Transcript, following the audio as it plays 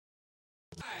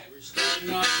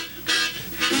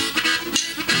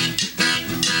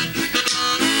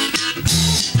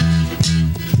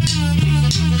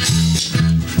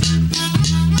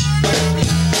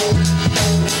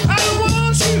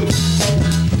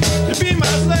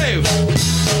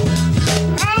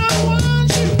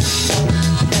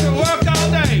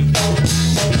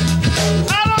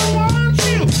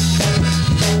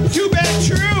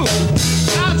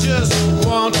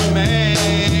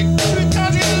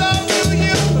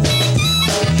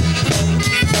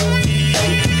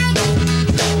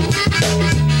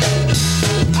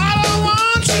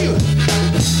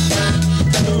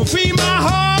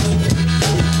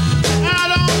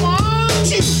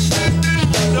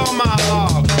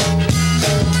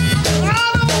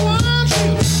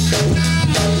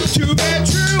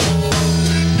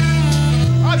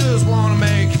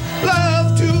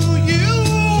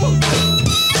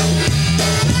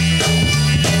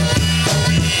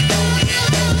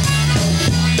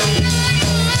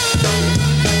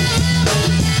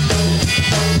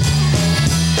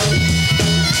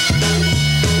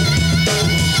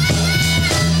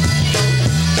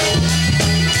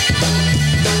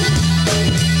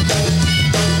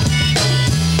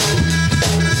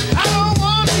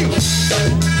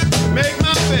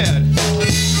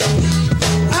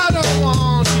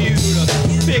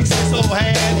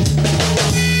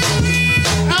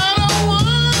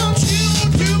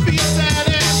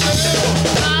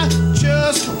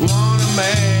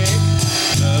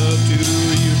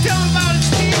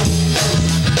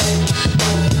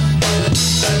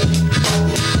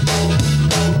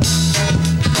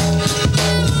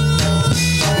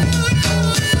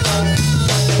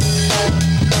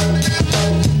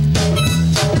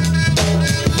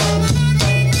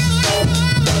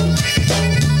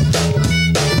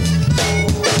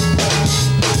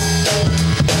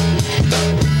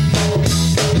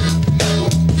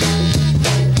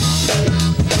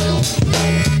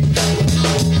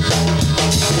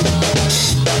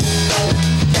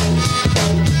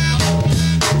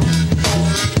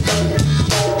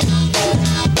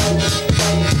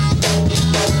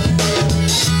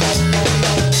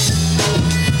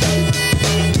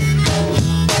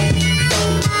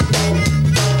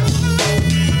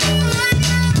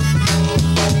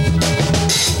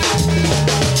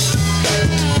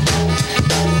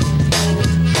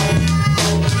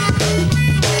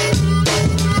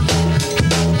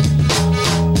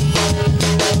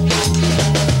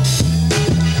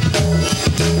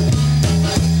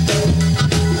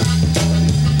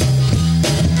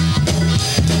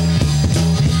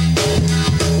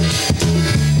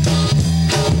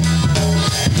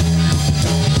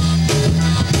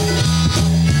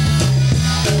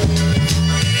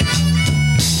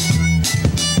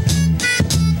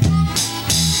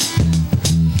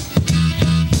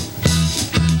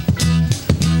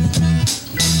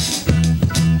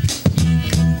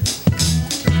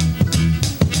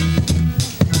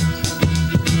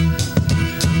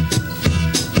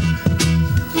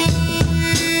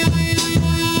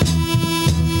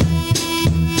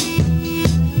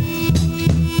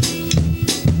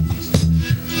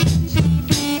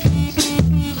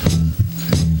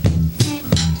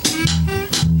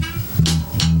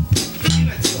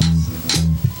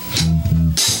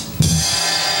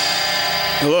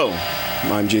Hello,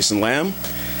 I'm Jason Lamb,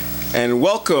 and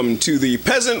welcome to the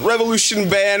Peasant Revolution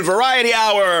Band Variety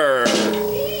Hour.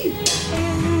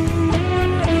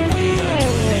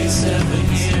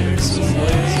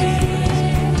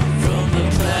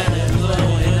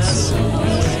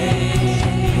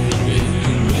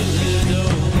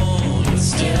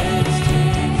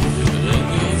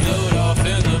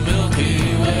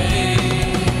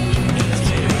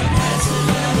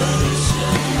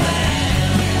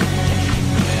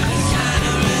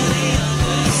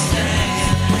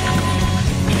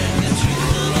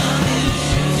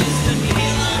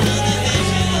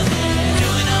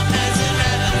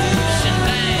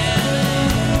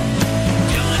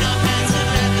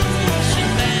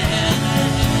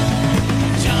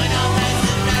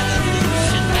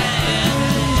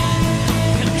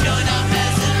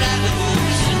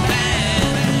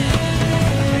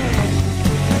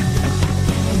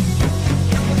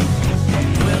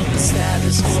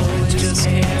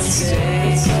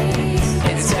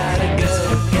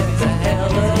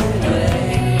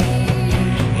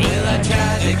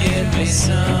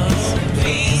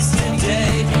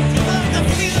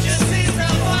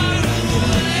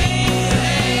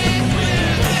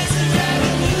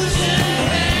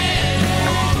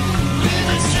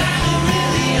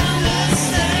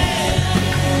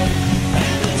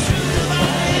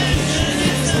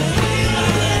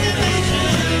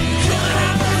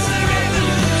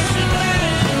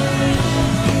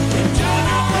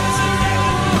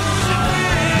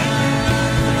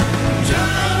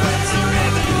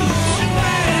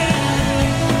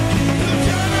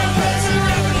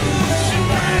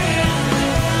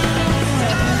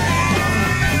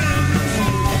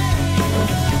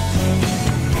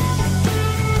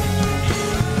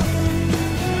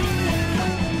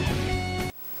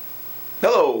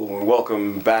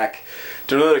 welcome back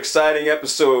to another exciting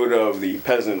episode of the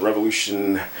Peasant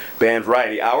Revolution Band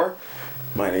Variety Hour.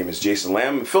 My name is Jason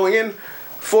Lamb. I'm filling in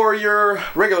for your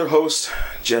regular host,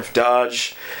 Jeff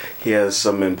Dodge. He has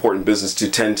some important business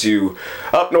to tend to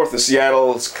up north in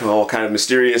Seattle. It's all kind of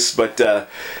mysterious, but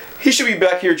he should be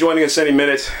back here joining us any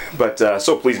minute. But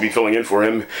so pleased to be filling in for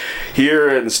him here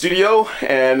in the studio.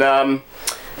 And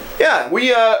we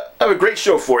have a great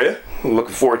show for you. I'm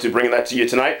looking forward to bringing that to you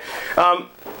tonight.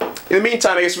 In the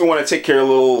meantime, I guess we want to take care of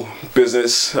a little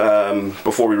business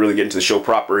before we really get into the show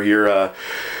proper here.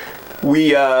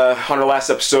 We on our last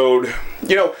episode,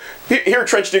 here at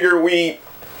Trench Digger, we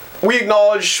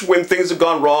acknowledge when things have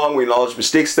gone wrong. We acknowledge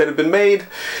mistakes that have been made.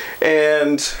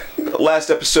 And last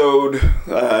episode,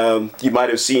 you might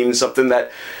have seen something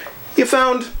that you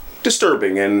found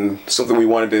disturbing and something we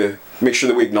wanted to make sure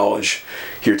that we acknowledge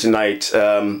here tonight.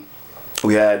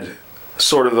 We had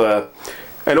sort of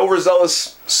an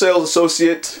overzealous sales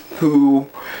associate who,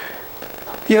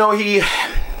 he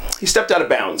stepped out of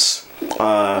bounds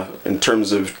in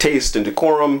terms of taste and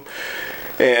decorum,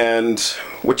 and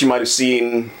what you might have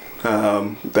seen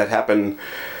that happened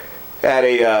at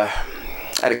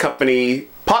a company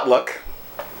potluck.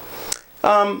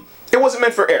 It wasn't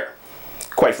meant for air,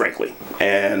 quite frankly,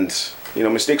 and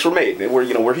mistakes were made.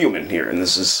 We're human here, and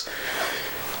this is.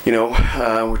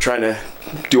 We're trying to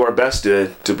do our best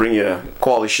to bring you a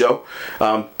quality show.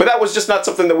 But that was just not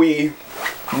something that we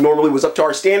normally was up to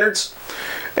our standards.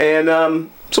 And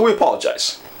so we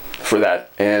apologize for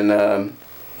that. And,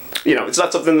 it's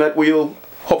not something that we'll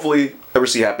hopefully ever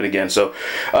see happen again. So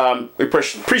we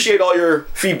appreciate all your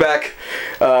feedback.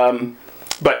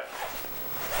 But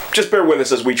just bear with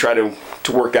us as we try to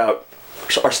work out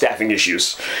our staffing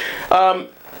issues.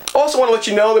 Also want to let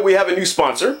you know that we have a new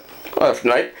sponsor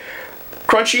tonight.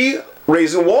 Crunchy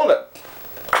Raisin Walnut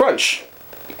Crunch.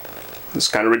 It's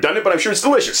kind of redundant, but I'm sure it's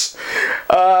delicious.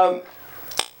 You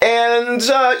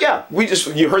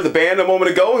heard the band a moment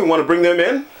ago. We want to bring them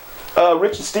in.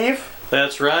 Rich and Steve.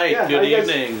 That's right. Yeah, good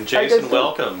evening, Jason.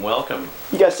 Welcome.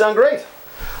 You guys sound great.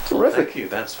 Terrific. Thank you.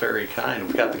 That's very kind.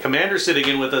 We've got the commander sitting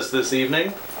in with us this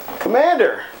evening.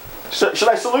 Commander. Should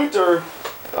I salute or...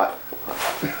 How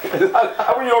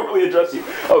would you normally address you?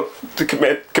 Oh, the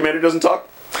commander doesn't talk?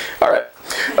 All right.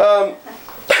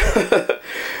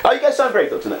 You guys sound great,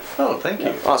 though, tonight. Oh, thank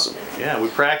you. Awesome. Yeah, we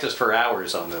practiced for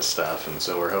hours on this stuff, and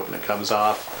so we're hoping it comes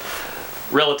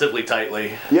off relatively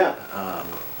tightly. Yeah.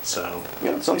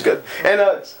 Sounds good. And,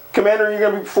 Commander, you're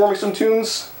going to be performing some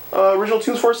tunes, original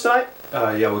tunes for us tonight?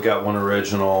 Yeah, we got one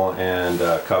original and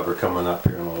cover coming up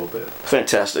here in a little bit.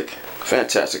 Fantastic.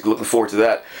 Looking forward to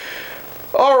that.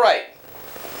 All right.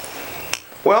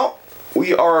 Well,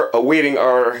 we are awaiting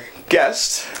our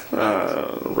guest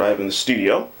arrive in the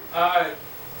studio.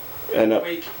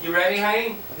 Wait, you ready,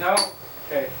 honey? No?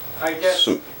 Okay, I guess.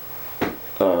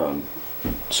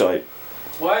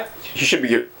 What? You should be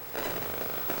here.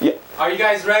 Yeah. Are you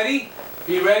guys ready?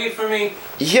 Are you ready for me?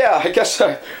 Yeah, I guess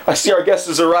I see our guest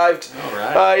has arrived. All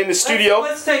right. In the studio.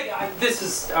 Let's take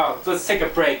let's take a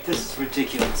break. This is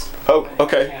ridiculous. Oh,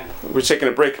 okay. We're taking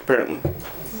a break, apparently.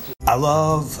 I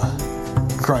love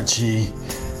Crunchy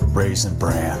Raisin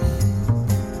Bran.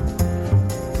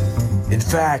 In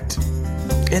fact,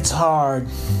 it's hard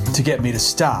to get me to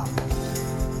stop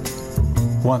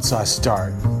once I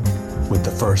start with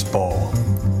the first bowl.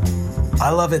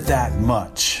 I love it that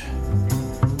much.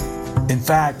 In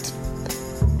fact,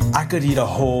 I could eat a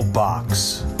whole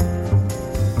box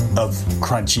of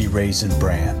Crunchy Raisin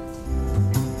Bran.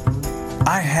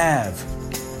 I have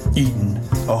eaten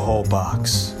a whole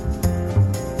box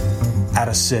at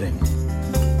a sitting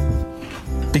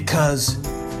because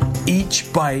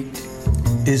each bite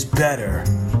is better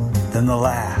than the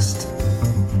last.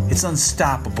 It's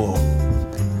unstoppable,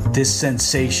 this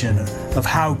sensation of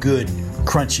how good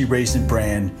Crunchy Raisin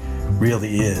Bran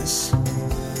really is.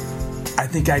 I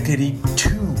think I could eat 2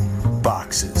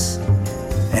 boxes,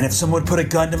 and if someone put a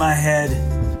gun to my head,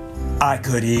 I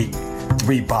could eat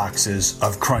 3 boxes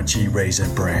of Crunchy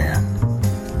Raisin Bran.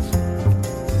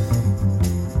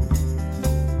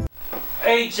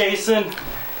 Hey, Jason.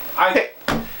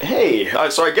 Hey.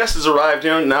 So our guest has arrived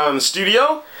here now in the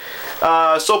studio.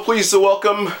 So pleased to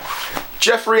welcome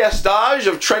Jeffrey S. Dodge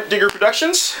of Trent Digger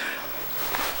Productions.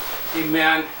 Hey,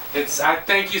 man. I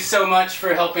thank you so much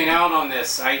for helping out on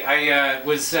this.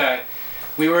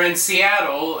 We were in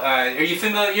Seattle. Are you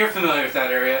familiar? You're familiar with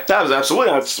that area?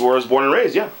 Absolutely. That's where I was born and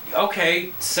raised. Yeah.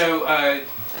 Okay. So,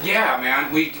 yeah,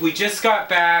 man. We just got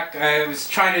back. I was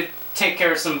trying to take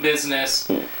care of some business.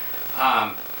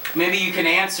 Maybe you can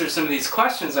answer some of these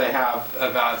questions I have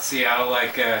about Seattle,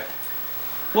 like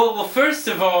Well, first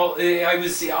of all, I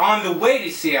was on the way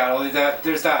to Seattle.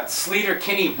 There's that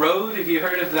Sleater-Kinney Road. Have you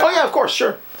heard of that? Oh yeah, of course,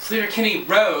 sure. Sleater-Kinney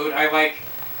Road.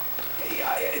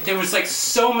 There was like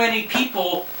so many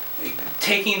people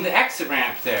taking the exit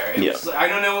ramp there. I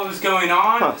don't know what was going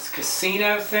on. This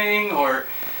casino thing,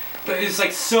 but it was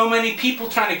like so many people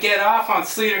trying to get off on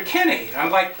Sleater-Kinney.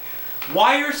 I'm like,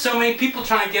 why are so many people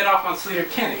trying to get off on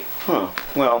Sleater-Kinney? Huh.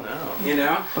 Well, No. You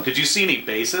know? Did you see any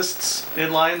bassists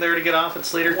in line there to get off at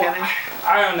Sleater-Kinney? Well,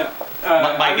 I don't know.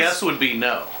 My guess would be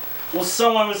no. Well,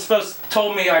 someone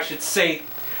told me I should say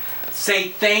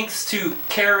thanks to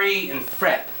Carrie and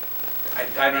Fred.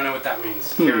 I don't know what that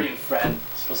means. Carrie and Fred. I'm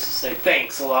supposed to say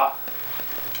thanks a lot.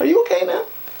 are you okay, man?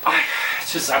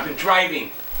 I've been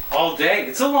driving all day.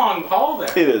 It's a long haul there.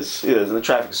 It is, and the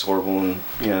traffic is horrible, and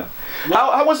yeah.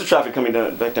 How was the traffic coming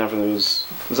back down from those?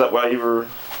 Was that why you were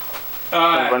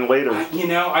running late, or?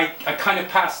 I kind of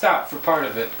passed out for part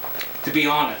of it. To be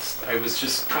honest, I was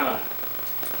just kind of.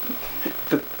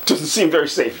 That doesn't seem very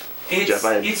safe, Jeff.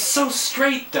 It's so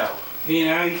straight though. You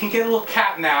can get a little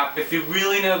cat nap if you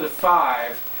really know the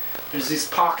 5. There's these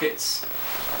pockets.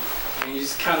 And you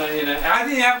just kind of, I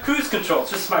didn't have cruise control.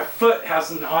 It's just my foot has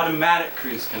an automatic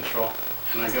cruise control.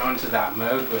 And I go into that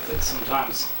mode with it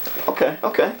sometimes. Okay.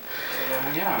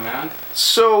 Yeah, man.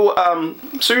 So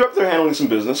you're up there handling some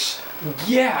business.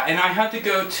 Yeah, and I had to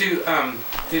go to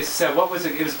this, what was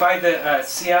it? It was by the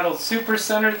Seattle Super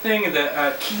Center thing,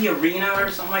 the Key Arena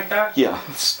or something like that. Yeah,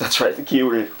 that's right, the Key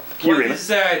Arena. It was,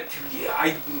 it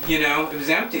was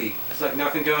empty. There's like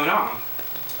nothing going on.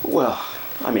 Well,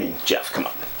 I mean, Jeff, come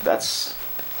on. That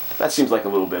seems like a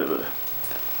little bit of a...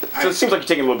 So it seems like you're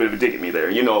taking a little bit of a dig at me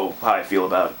there. You know how I feel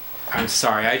about it. I'm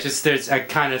sorry. There's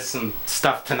kind of some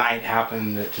stuff tonight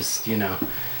happened that just,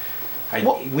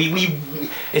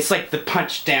 it's like the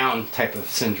punch down type of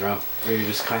syndrome where you're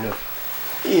just kind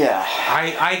of... Yeah.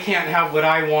 I can't have what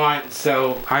I want,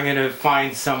 so I'm going to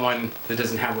find someone that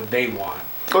doesn't have what they want.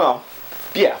 Well,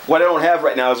 yeah. What I don't have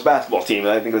right now is a basketball team.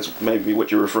 I think that's maybe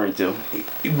what you're referring to.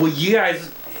 Well, you guys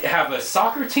have a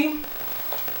soccer team?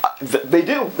 They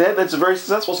do. That's a very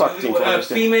successful soccer team.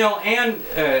 Female and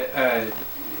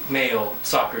male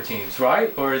soccer teams,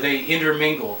 right? Or are they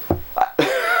intermingled?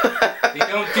 They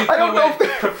don't do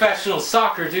professional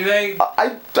soccer, do they?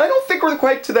 I don't think we're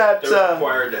quite to that They're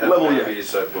required to have level yet.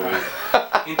 babies, I believe.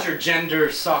 Intergender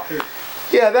soccer.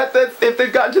 Yeah, that if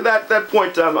they've gotten to that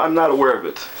point, I'm not aware of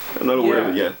it. I'm not aware of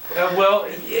it yet. Well,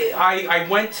 I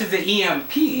went to the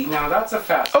EMP. Now that's a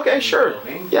fast. Okay, sure.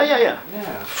 Building.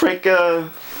 Yeah. Frank.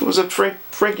 What was it? Frank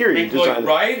Geary designed Lloyd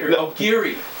Wright it.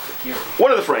 Geary.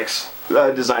 One of the Franks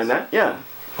designed that. Yeah.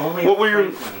 Only What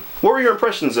were your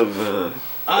impressions of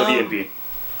EMP?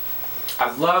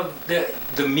 I love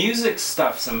the music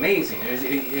stuff's amazing.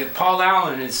 Paul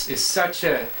Allen is such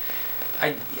a.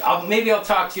 Maybe I'll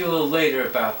talk to you a little later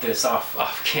about this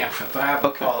off camera, but I have a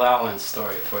Paul Allen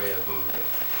story for you.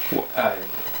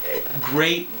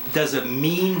 Great, does a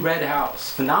mean red house.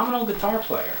 Phenomenal guitar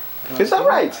player. Is that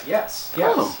right? Yes.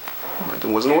 Oh, I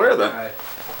wasn't aware of that.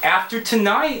 After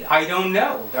tonight, I don't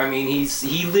know. I mean,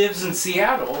 he lives in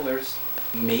Seattle. There's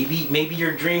maybe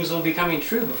your dreams will be coming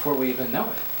true before we even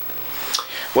know it.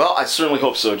 Well, I certainly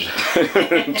hope so, Jeff.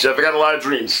 I got a lot of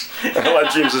dreams.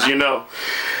 As you know.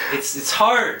 It's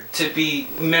hard to be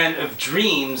men of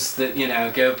dreams that,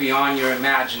 go beyond your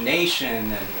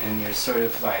imagination and you're sort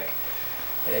of like,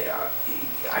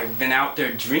 I've been out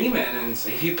there dreaming and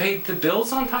say, have you paid the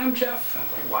bills on time, Jeff? I'm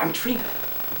like, well, I'm dreaming.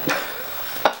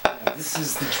 This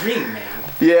is the dream, man.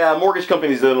 Yeah, mortgage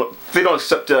companies, they don't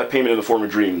accept payment in the form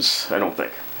of dreams, I don't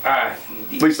think. At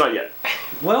least not yet.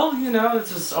 Well, there's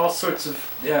just all sorts of,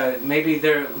 maybe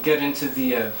they'll get into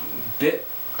the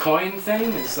Bitcoin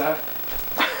thing, is that?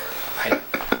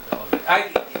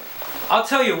 I'll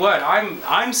tell you what,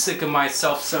 I'm sick of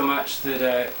myself so much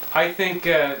that I think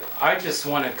I just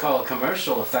want to call a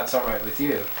commercial if that's all right with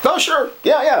you. Oh, sure.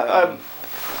 Yeah.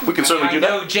 We can certainly do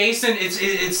that. I know, Jason,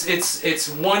 it's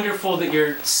wonderful that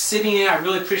you're sitting in. I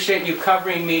really appreciate you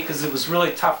covering me because it was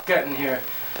really tough getting here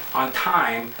on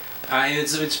time. And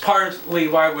it's partly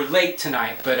why we're late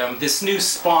tonight, but this new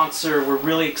sponsor, we're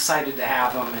really excited to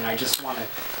have them, and I just want to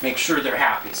make sure they're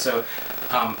happy. So,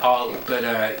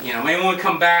 maybe when we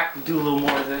come back, we'll do a little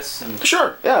more of this. And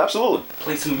sure, yeah, absolutely.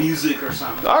 Play some music or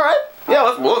something. All right,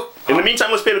 yeah, in the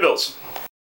meantime, let's pay the bills.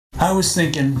 I was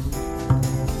thinking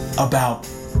about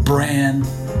brand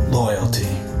loyalty.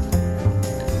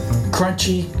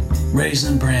 Crunchy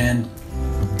Raisin Bran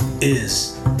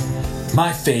is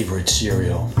my favorite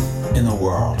cereal in the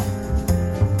world.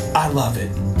 I love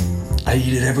it. I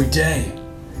eat it every day.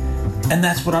 And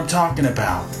that's what I'm talking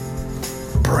about.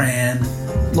 Brand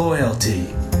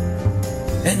loyalty.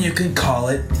 and you can call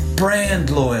it brand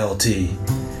loyalty.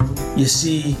 You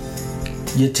see,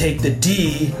 you take the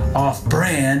D off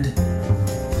brand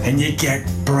and you get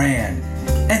brand.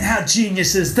 And how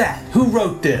genius is that? Who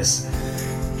wrote this?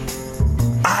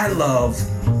 I love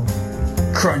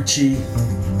Crunchy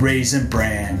Raisin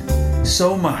Bran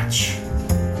so much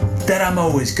that I'm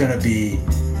always gonna be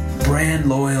brand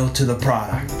loyal to the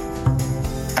product.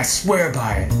 I swear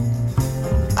by it.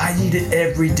 I eat it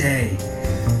every day,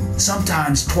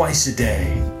 sometimes twice a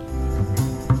day.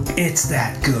 It's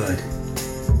that good.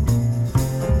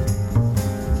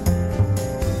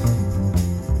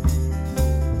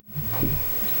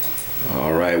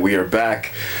 All right, we are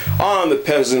back on the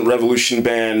Peasant Revolution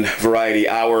Band Variety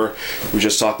Hour. We were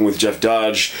just talking with Jeff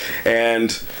Dodge,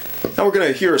 and now we're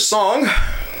going to hear a song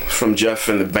from Jeff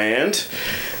and the band.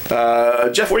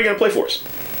 Jeff, what are you going to play for us?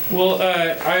 Well,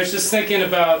 I was just thinking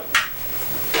about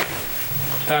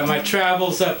my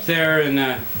travels up there in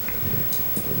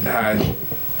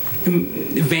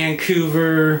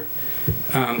Vancouver.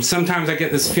 Sometimes I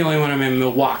get this feeling when I'm in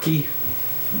Milwaukee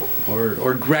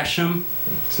or Gresham.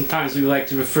 Sometimes we like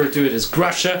to refer to it as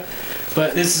Grusha.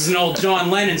 But this is an old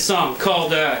John Lennon song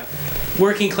called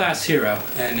Working Class Hero,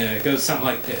 and it goes something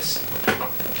like this.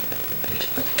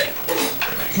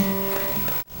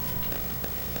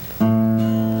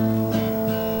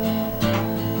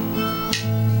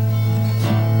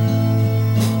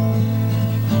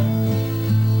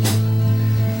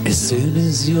 As soon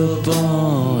as you're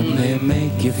born, they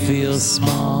make you feel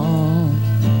small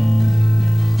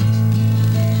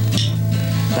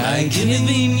by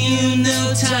giving you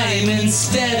no time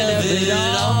instead of it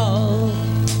all.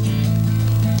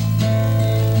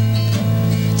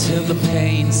 Till the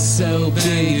pain's so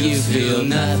big you feel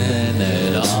nothing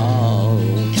at all.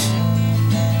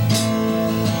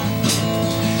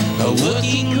 A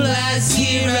working class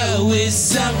hero is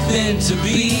something to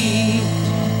be.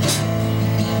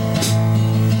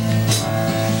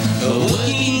 A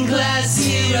working class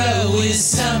hero is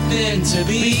something to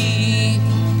be.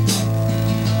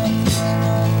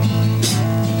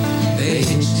 They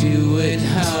hit you at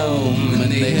home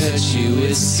and they hurt you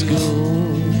at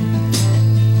school.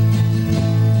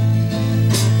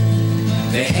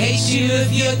 They hate you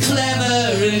if you're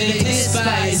clever and they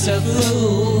despise a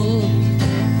fool.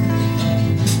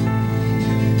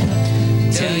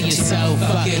 Till you're so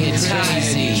fucking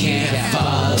tired you can't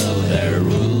follow their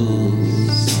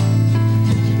rules.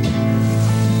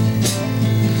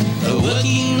 A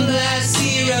working class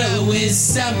hero is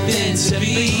something to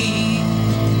be.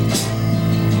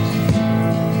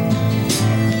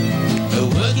 A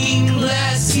working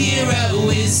class hero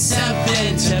is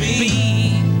something to be.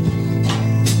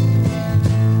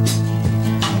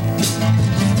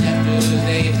 After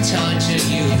they've tortured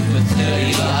you for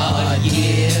 30 odd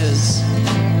years,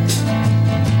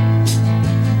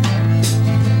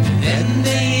 and then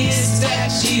they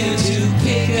expect you to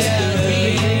pick a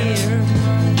career.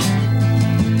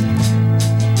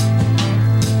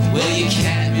 Well, you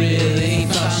can't really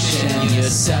function, you're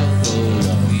so full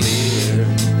of fear.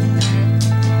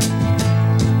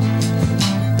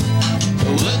 A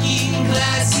working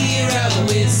class hero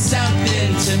is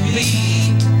something to be.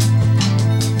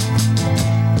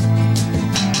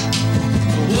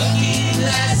 A working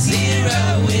class hero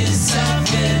is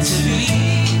something to be.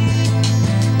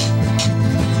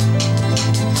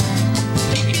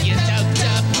 You get doped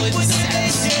up with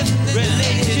sex,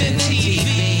 religion, TV.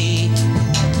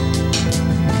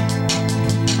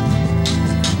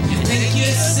 You think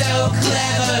you're so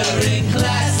clever and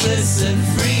classless and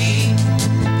free.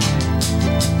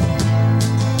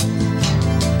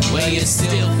 Well, you're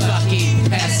still fucking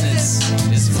peasants,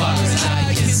 as far as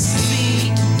I can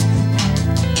see.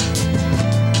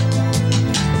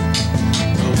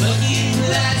 A working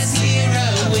class hero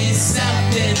is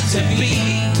something to be.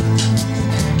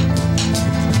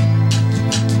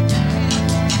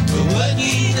 A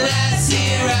working class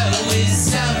hero is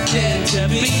something to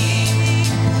be.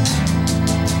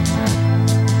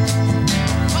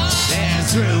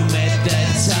 There's room at the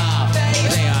top,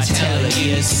 they are telling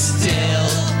you still.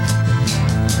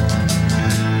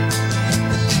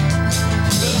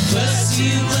 But first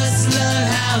you must learn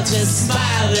how to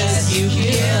smile as you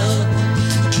kill.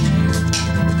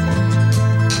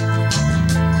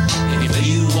 If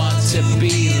you want to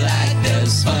be like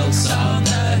those folks on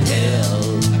the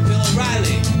hill. Bill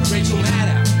O'Reilly, Rachel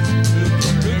Maddow.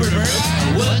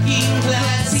 A working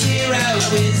class hero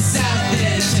is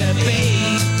something to be.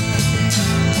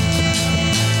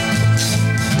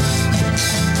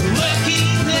 A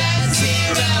working class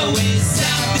hero is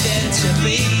something to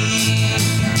be.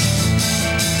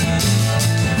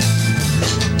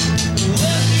 A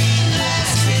working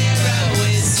class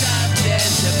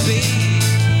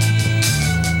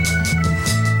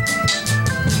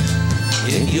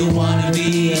You wanna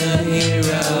be a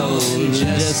hero,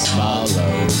 just follow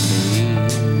me.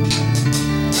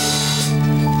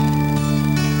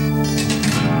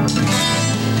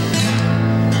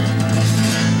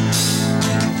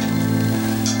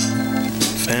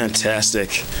 Fantastic.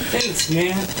 Thanks,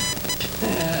 man.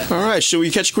 All right, shall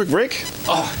we catch a quick break?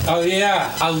 Oh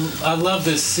yeah. I love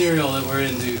this cereal that we're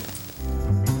into.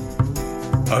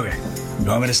 Okay, you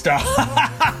want me to start?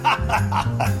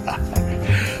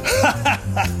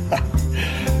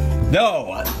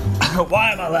 No,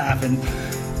 why am I laughing?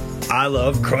 I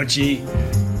love crunchy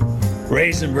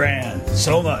Raisin Bran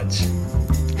so much.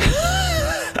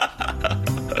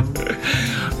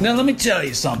 Now let me tell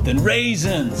you something.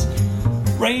 Raisins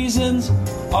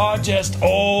are just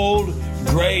old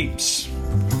grapes.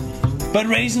 But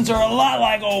raisins are a lot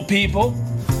like old people.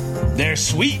 They're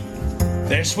sweet.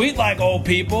 They're sweet like old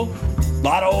people. A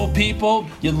lot of old people,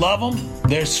 you love them.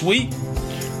 They're sweet.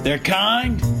 They're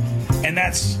kind. And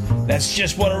that's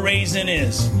just what a raisin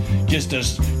is. Just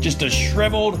a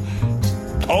shriveled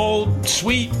old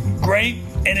sweet grape,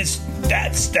 and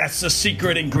that's the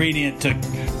secret ingredient to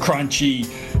crunchy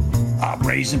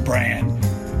Raisin Bran.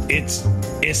 It's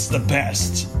the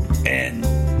best, and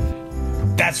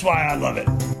that's why I love it.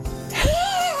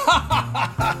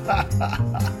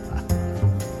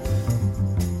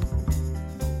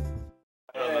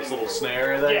 This little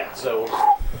snare there. Yeah. So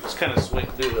just kind of swing,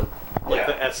 do the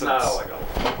the essence.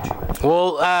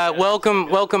 Well,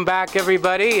 welcome back,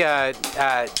 everybody.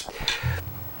 I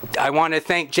want to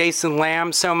thank Jason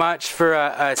Lamb so much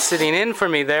for sitting in for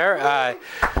me there.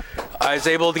 I was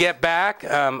able to get back.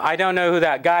 I don't know who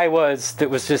that guy was that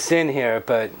was just in here,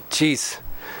 but geez,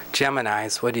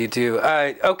 Geminis, what do you do?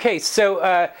 Okay,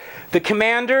 so the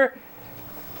commander,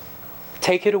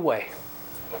 take it away.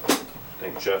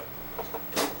 Thanks, Jeff.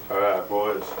 All right,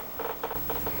 boys.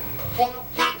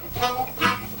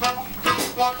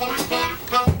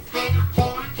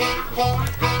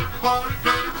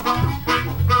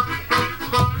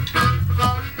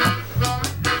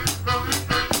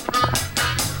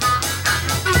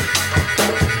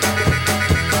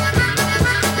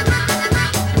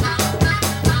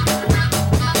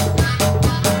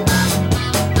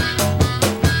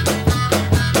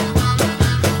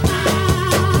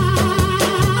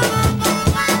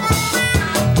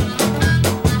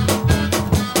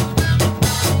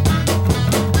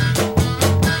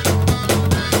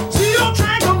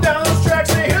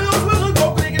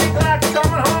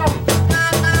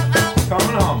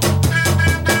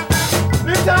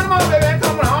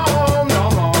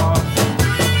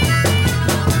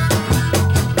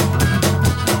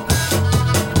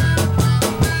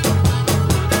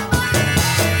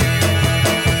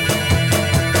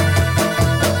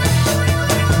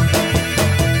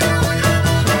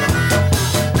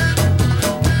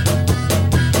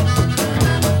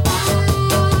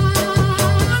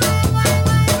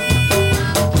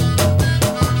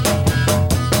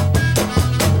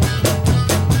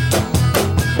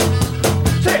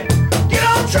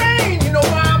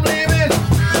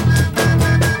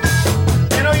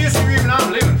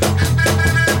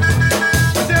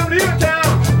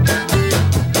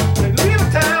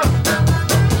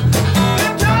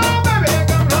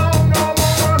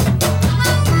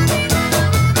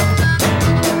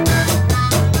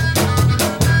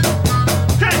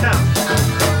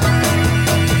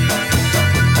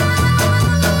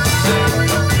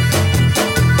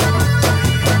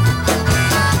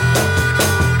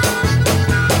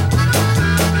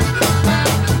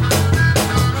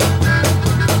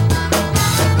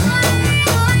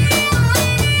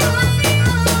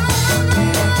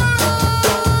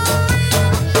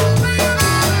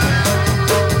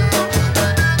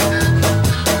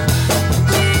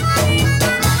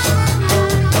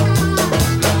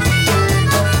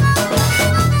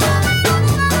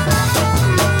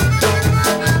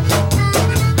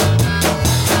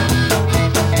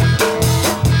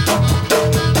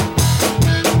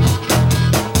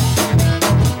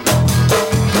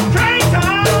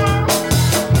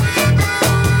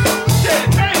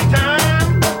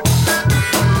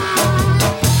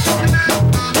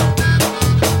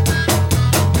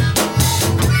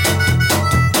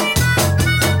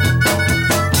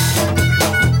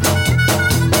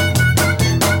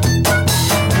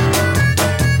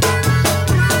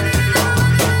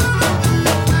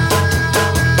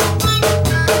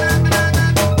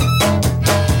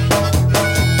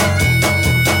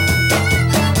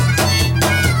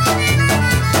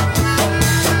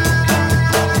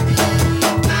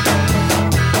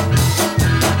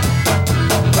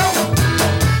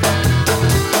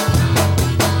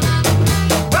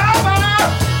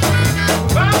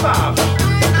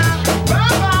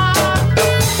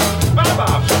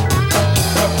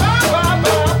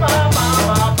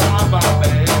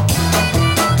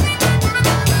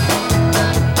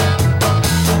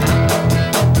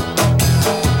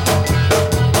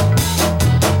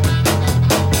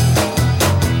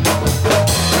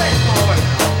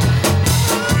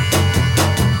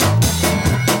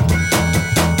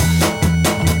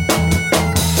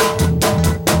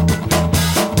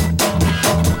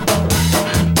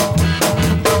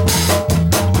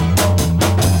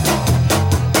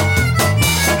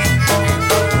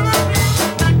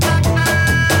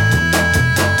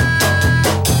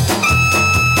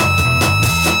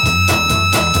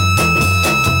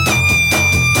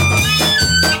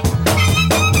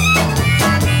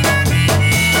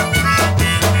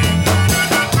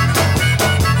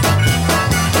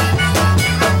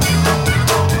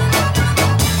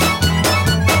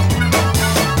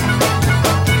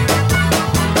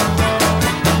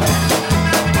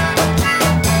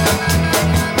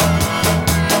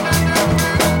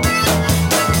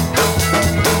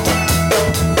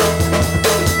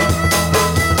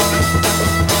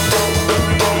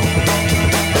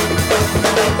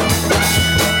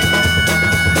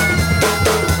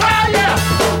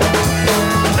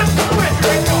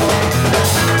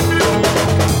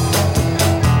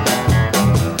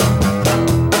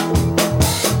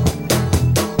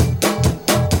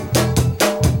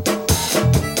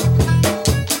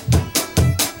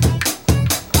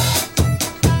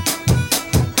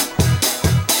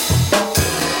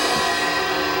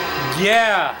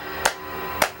 Yeah.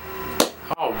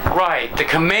 All right, the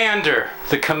commander,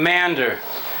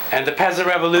 and the Peasant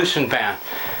Revolution Band.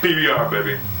 PBR,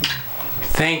 baby.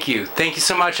 Thank you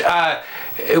so much.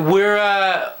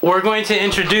 We're going to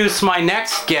introduce my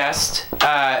next guest.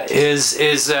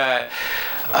 Is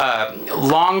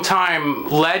longtime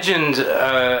legend in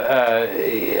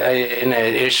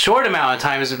a short amount of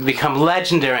time has become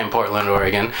legendary in Portland,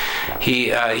 Oregon.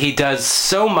 He does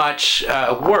so much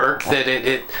work that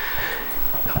it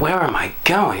where am I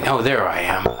going? Oh, there I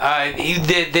am.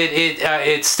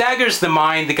 It staggers the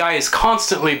mind. The guy is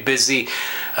constantly busy.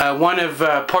 One of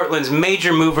Portland's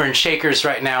major mover and shakers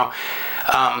right now.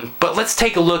 But let's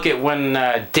take a look at when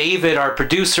David, our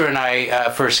producer, and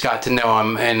I first got to know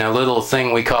him in a little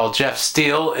thing we call Jeff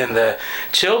Steele and the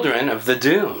Children of the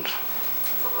Doomed.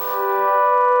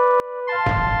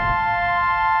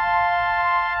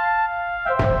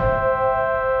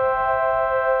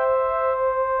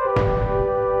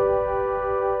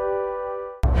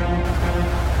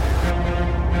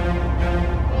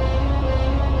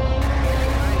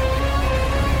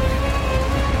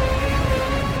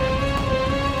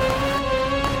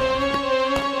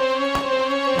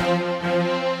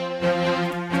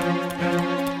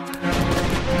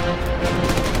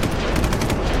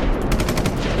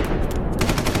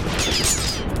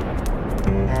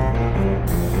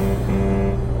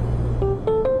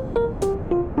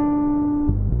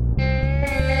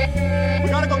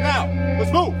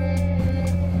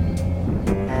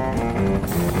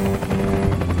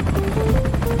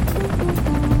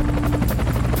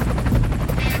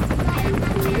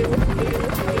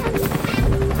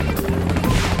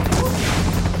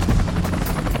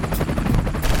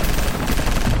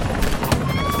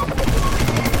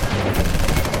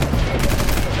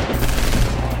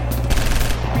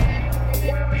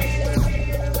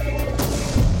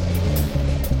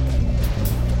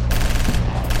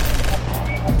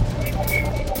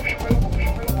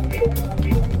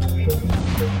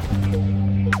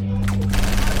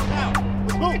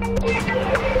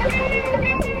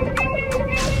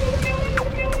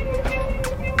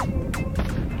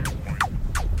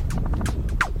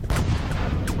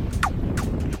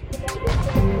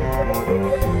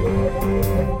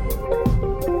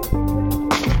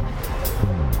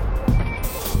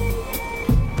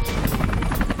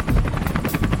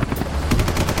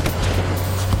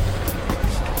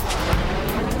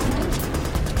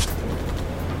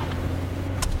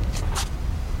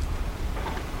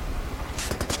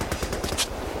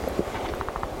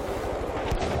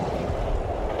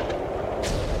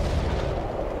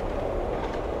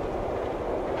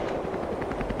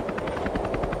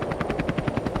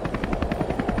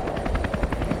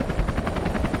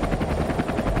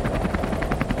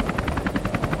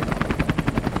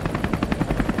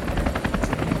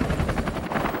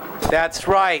 That's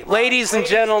right, ladies and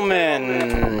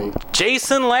gentlemen,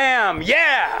 Jason Lamb,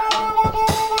 yeah!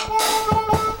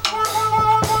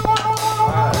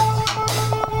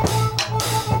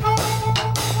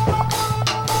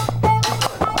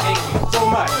 Thank you so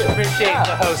much. Appreciate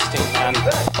the hosting, man.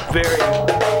 Very.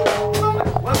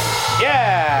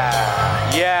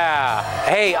 Yeah.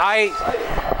 Hey, I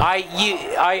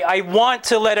want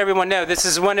to let everyone know this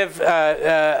is one of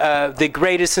the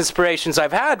greatest inspirations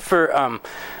I've had for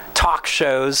talk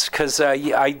shows, because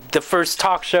the first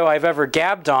talk show I've ever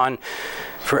gabbed on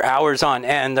for hours on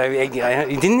end.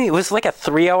 It was like a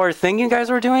 3-hour thing you guys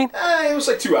were doing? It was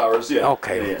like 2 hours, yeah.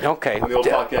 Okay. On the old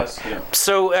podcast, yeah.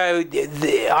 So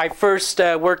I first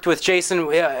worked with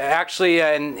Jason, actually,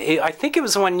 and I think it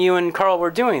was when you and Carl were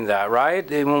doing that, right?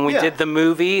 When we did the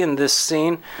movie and this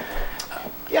scene.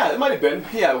 Yeah, it might have been.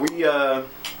 Yeah, we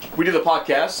did the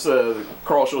podcast, the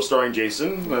Carl Show starring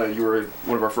Jason. You were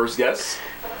one of our first guests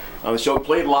on the show.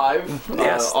 Played live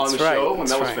on the show, and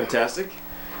that was fantastic.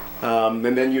 And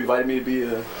then you invited me to be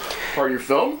a part of your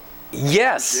film.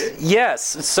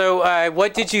 Yes. So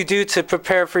what did you do to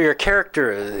prepare for your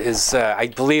character? I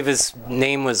believe his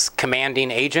name was Commanding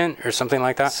Agent or something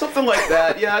like that? Something like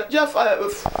that, yeah. Jeff,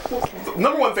 the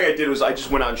number one thing I did was I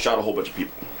just went out and shot a whole bunch of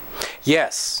people.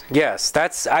 Yes.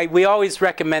 We always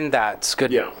recommend that. It's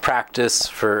good practice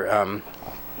for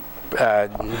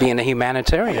being a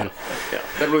humanitarian. Yeah.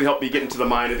 That really helped me get into the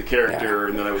mind of the character,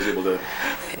 and then I was able to...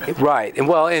 Right. And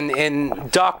well, in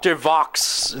Dr.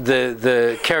 Vox,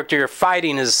 the character you're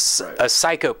fighting is a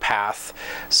psychopath,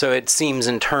 so it seems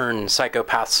in turn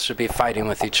psychopaths should be fighting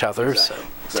with each other, Exactly.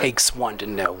 Takes one to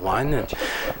know one. And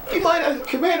you mind,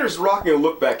 Commander's rocking a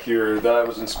look back here that I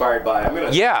was inspired by.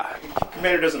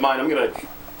 Commander doesn't mind, I'm going to...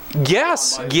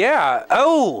 Yes, yeah.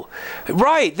 Oh,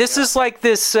 right. This is like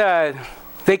this...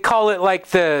 they call it like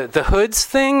the hoods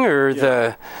thing, or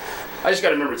I just got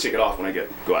to remember to take it off when I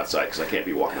go outside because I can't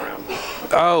be walking around.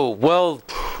 Oh, well,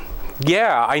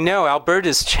 yeah, I know.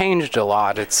 Alberta's changed a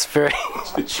lot. It's very...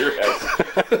 It sure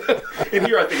has. In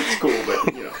here, I think it's cool,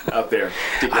 but, you know, out there.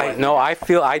 I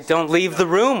feel I don't leave the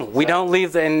room. We don't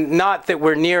leave, and not that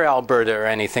we're near Alberta or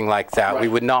anything like that. Right. We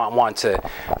would not want to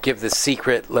give the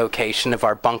secret location of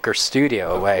our bunker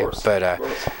studio away. Of course, but of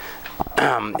course.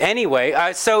 Anyway,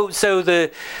 so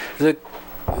the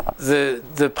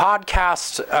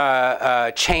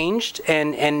podcast changed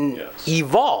and Yes.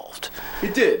 evolved.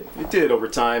 It did over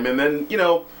time, and then, you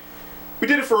know, we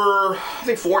did it for, I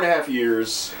think, 4.5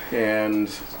 years, and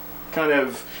kind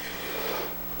of,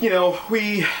 you know,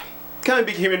 we kind of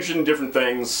became interested in different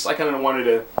things. I kind of wanted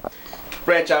to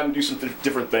branch out and do some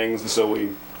different things, and so we...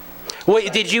 Well,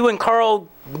 did you and Carl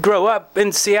grow up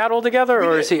in Seattle together,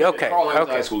 or did. is he? We did. Okay, Carl and I went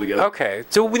to okay, high school together. Okay.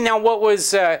 So now, what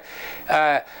was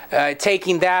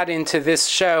taking that into this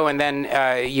show, and then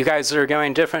you guys are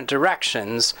going different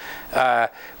directions?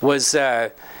 Is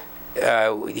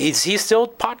he still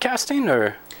podcasting,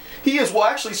 or? He is. Well,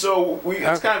 actually, so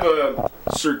it's kind of a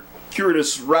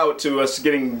circuitous route to us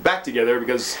getting back together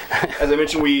because, as I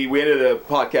mentioned, we ended a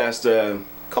podcast a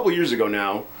couple years ago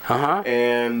now. Uh-huh.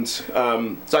 And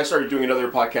so I started doing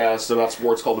another podcast about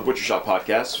sports called the Butcher Shop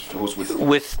Podcast, host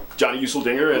with Johnny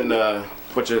Useldinger and a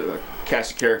bunch of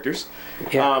cast of characters.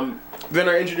 Yeah. Then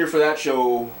our engineer for that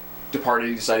show departed.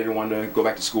 He decided he wanted to go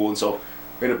back to school, and so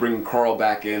we ended up bringing Carl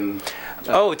back in.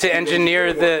 To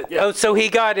engineer the... Yeah. Oh, so he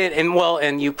got it,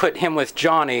 and you put him with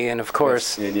Johnny, and of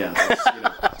course... And yeah,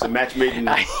 it's a match made in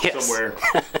Yes. somewhere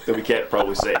that we can't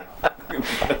probably say.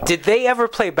 Did they ever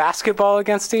play basketball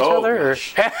against each other?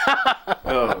 Gosh.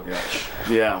 Oh gosh,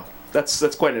 yeah,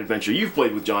 that's quite an adventure. You've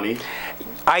played with Johnny.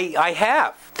 I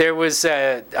have. There was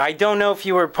I don't know if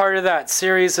you were part of that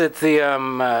series at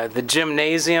the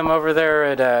gymnasium over there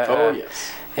at Oh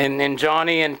yes. in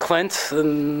Johnny and Clint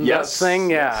and Yes. that thing.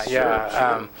 Yeah, Yes,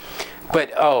 yeah. sure.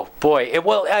 But oh boy,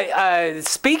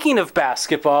 speaking of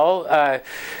basketball,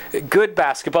 good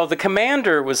basketball. The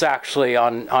Commander was actually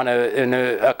in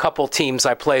a couple teams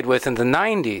I played with in the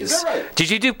 '90s. Is that right? Did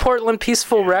you do Portland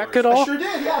Peaceful Rec at all? I sure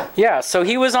did. Yeah. Yeah, so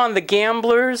he was on the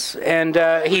Gamblers, and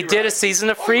he did a season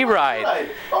of Free Ride.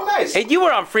 Oh, nice. And you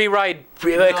were on Free Ride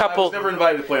a couple. I was never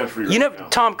invited to play on Free Ride. You know, no.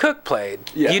 Tom Cook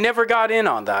played. Yeah. You never got in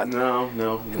on that. No,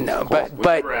 but we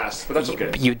never asked, but that's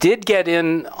okay. You did get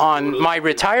in on my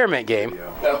retirement game.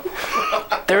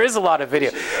 There is a lot of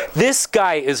video. This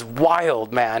guy is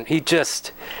wild, man. He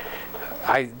just,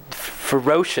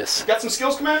 ferocious. Got some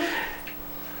skills, Commander?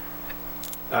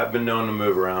 I've been known to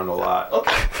move around a lot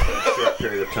Okay. in a short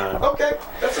period of time. Okay,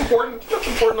 that's important. That's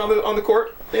important on the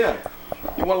court. Yeah,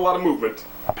 you want a lot of movement.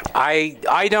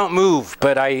 I don't move,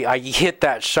 but I hit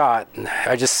that shot.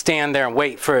 I just stand there and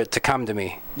wait for it to come to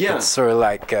me. Yeah. It's sort of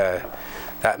like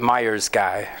that Myers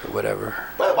guy or whatever.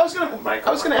 But I was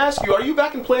gonna ask you, are you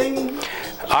back in playing?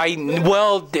 I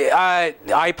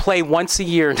play once a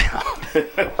year now.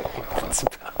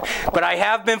 But I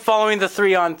have been following the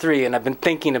 3-on-3, and I've been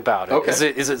thinking about it. Okay.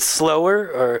 Is it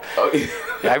slower, or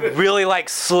I really like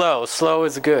slow. Slow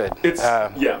is good. It's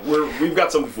we've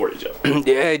got something for you, Jeff.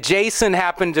 Jason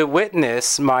happened to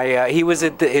witness he was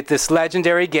at this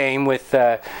legendary game with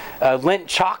Lindt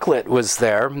Chocolate was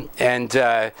there, and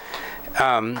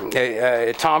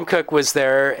Tom Cook was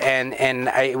there, and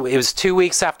it was 2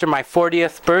 weeks after my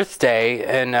 40th birthday,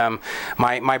 and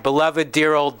my beloved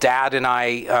dear old dad and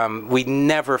I, we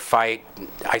never fight,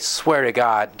 I swear to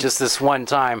God, just this one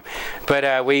time,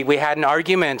 but we had an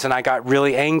argument, and I got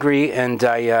really angry, and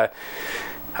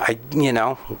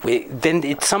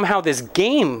somehow this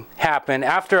game happened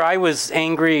after I was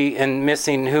angry and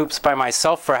missing hoops by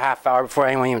myself for a half hour before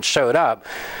anyone even showed up.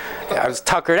 I was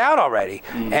tuckered out already,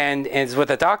 and it's what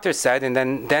the doctor said, and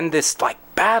then this like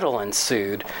battle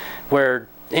ensued,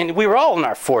 and we were all in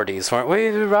our 40s, weren't we,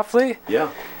 roughly? Yeah.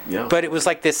 But it was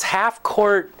like this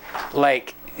half-court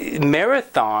like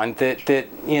marathon that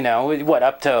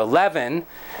up to 11.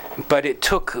 But it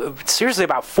took seriously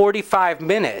about 45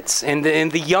 minutes, and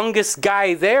the youngest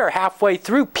guy there halfway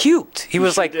through puked. He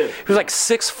was like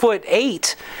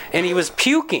 6'8", and he was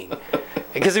puking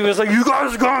because he was like, "You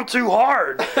guys are going too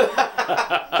hard."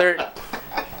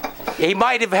 He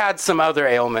might have had some other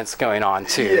ailments going on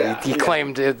too. Yeah, he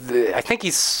claimed, I think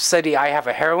he said I have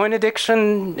a heroin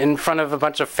addiction in front of a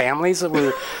bunch of families that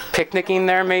were picnicking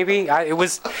there. Maybe I'm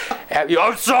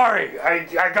sorry, I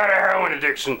got a heroin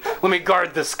addiction. Let me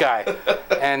guard this guy,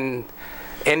 and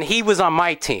he was on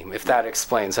my team, if that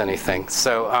explains anything.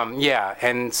 So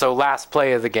and so last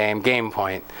play of the game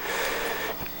point,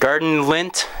 Garden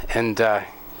Lindt, and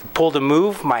pulled a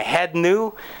move, my head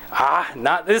knew,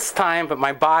 not this time, but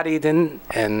my body didn't.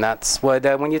 And that's what,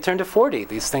 when you turn to 40,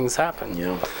 these things happen.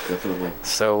 Yeah, definitely.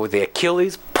 So the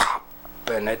Achilles, pop,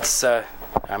 and it's,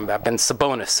 I've been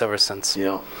Sabonis ever since.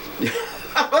 Yeah.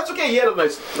 That's okay. He had a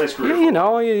nice career. You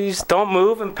know, you just don't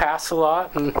move and pass a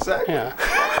lot. And, Exactly. Yeah.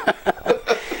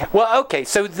 Well, okay.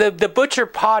 So the Butcher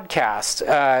podcast.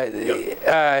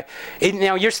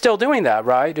 Now you're still doing that,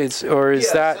 right? Yes,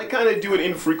 I kind of do it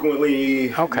infrequently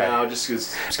now,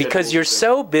 just because you're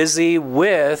so busy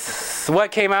with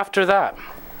what came after that.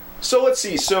 So let's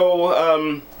see.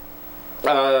 So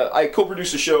I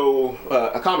co-produced a show,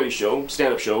 a comedy show,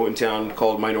 stand-up show in town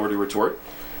called Minority Retort.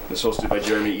 It's hosted by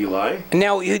Jeremy Eli.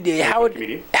 Now,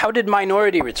 how did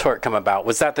Minority Retort come about?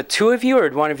 Was that the two of you, or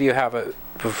did one of you have it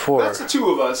before? That's the two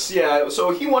of us, yeah.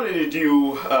 So he wanted to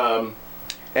do a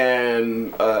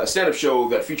stand-up show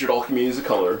that featured all communities of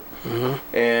color.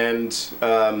 Mm-hmm.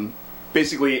 And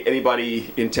basically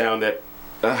anybody in town that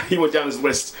he went down his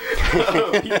list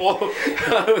of people.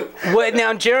 Well,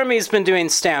 now Jeremy's been doing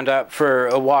stand-up for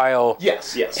a while.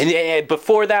 Yes. And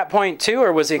before that point too,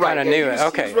 or was he kind of new? He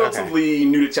was relatively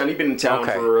new to town. He'd been in town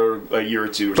for a year or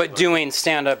two. But doing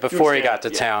stand-up before he got to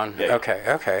town. Yeah.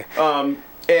 Okay.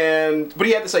 But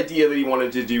he had this idea that he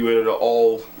wanted to do it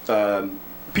all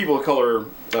people of color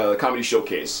comedy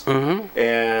showcase. Mm-hmm.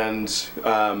 And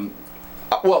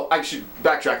well, I should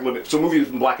backtrack a little bit. So, Movies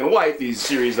in Black and White, these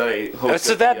series that I hosted.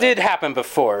 So that did happen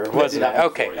before, wasn't it?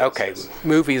 Okay. Yes.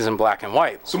 Movies in Black and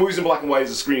White. So, Movies in Black and White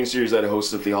is a screening series that I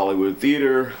host at the Hollywood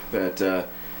Theater. That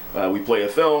we play a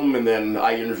film, and then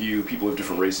I interview people of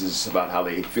different races about how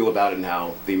they feel about it and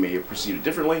how they may have proceeded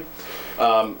differently.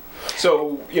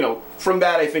 So, from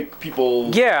that, I think people...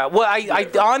 Yeah, well, I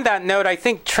on that note, I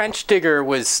think Trench Digger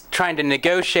was trying to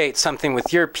negotiate something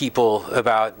with your people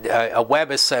about a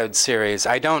webisode series.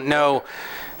 I don't know,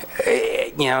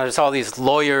 there's all these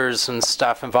lawyers and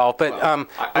stuff involved, but...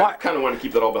 I kind of want to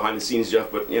keep that all behind the scenes,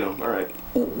 Jeff, but, all right.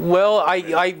 Well,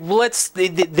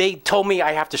 they told me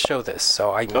I have to show this,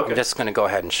 so I'm just going to go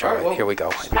ahead and show it. Well, here we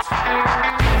go.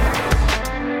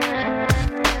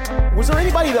 Was there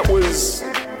anybody that was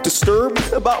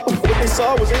disturbed about what they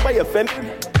saw? Was anybody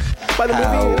offended by the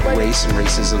movie? How race and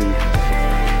racism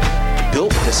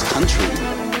built this country.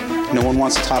 No one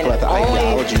wants to talk about the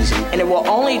ideologies. And it will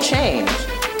only change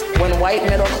when white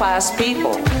middle-class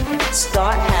people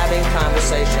start having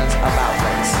conversations about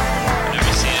race. I've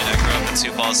never seen it. I grew up in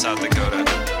Sioux Falls, South Dakota.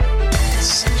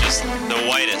 It's just the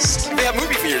whitest. They have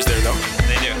movie theaters there, though.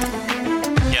 They do.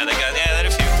 Yeah, they had a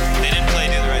few. They didn't play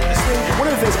Do the Right Thing. One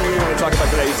of the things we really want to talk about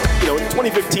today is, in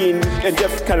 2015, and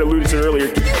Jeff kind of alluded to it earlier,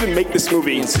 did you even make this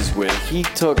movie? This is weird. He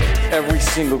took every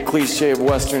single cliche of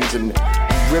Westerns and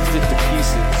ripped it to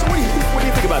pieces. So what do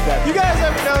you think about that? You guys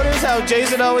ever notice how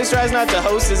Jason always tries not to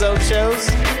host his own shows?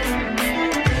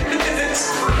 It's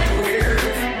weird.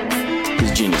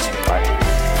 He's a genius. All right.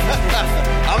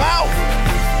 I'm out!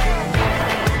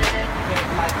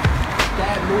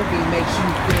 That movie makes you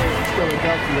feel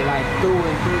Philadelphia, like through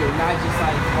and through, not just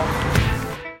like...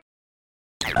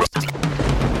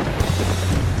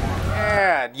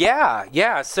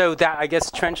 Yeah. So that, I guess,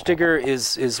 Trench Digger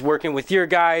is working with your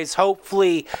guys.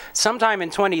 Hopefully, sometime in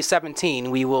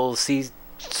 2017, we will see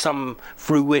some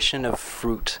fruition of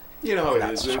fruit. You know how it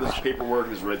is. There's paperwork,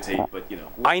 there's red tape, but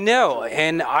I know,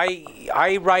 and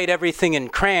I write everything in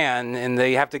crayon, and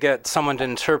they have to get someone to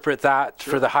interpret that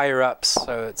for the higher ups.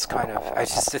 So it's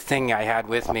it's just a thing I had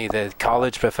with me. The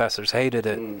college professors hated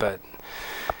it, but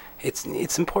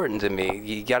it's important to me.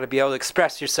 You got to be able to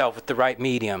express yourself with the right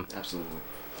medium. Absolutely.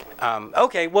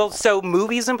 Okay, well, so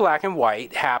Movies in Black and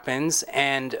White happens,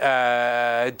 and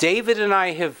David and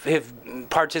I have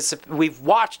participated. We've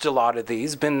watched a lot of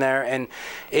these, been there, and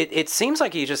it seems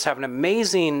like you just have an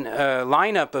amazing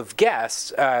lineup of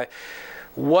guests.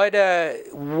 What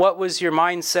was your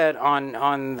mindset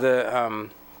on the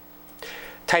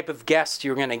type of guest you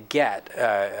were going to get?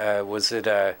 Was it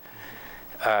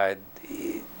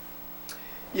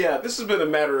Yeah, this has been a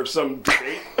matter of some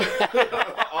debate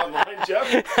online, Jeff.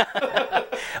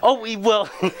 Well,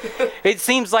 it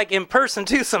seems like in person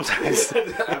too sometimes.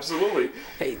 Absolutely.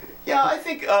 Hey. Yeah, I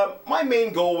think my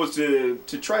main goal was to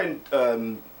try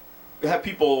and have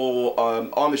people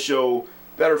on the show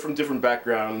that are from different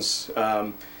backgrounds,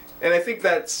 and I think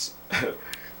that's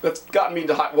gotten me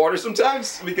into hot water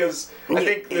sometimes because I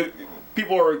think that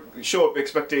people show up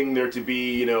expecting there to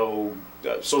be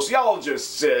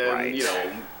sociologists and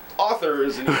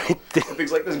authors and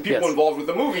things like this, and people involved with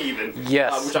the movie even.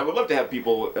 Yes. Which I would love to have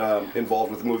people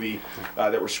involved with the movie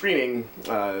that we're screening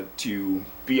to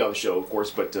be on the show, of course.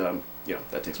 But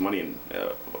that takes money and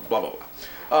blah blah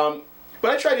blah.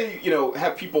 But I try to,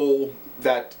 have people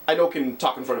that I know can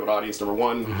talk in front of an audience, number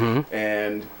one,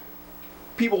 and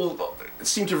people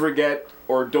seem to forget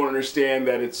or don't understand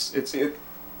that it's at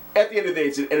the end of the day,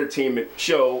 it's an entertainment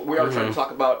show. We are trying to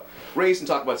talk about race and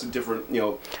talk about some different,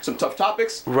 some tough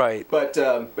topics. Right. But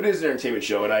it is an entertainment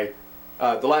show, and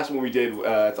the last one we did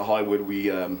at the Hollywood,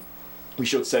 we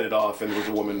showed Set It Off, and there was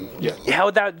a woman. Yeah.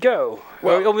 How'd that go?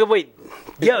 Well, wait.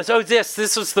 Yeah. So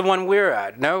this was the one we're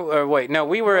at. No, or wait. No,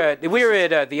 we were at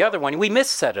the other one. We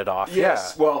missed Set It Off.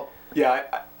 Yes. Yeah. Well,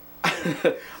 yeah.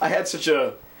 I had such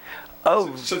a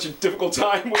difficult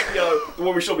time with the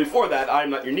one we showed before that.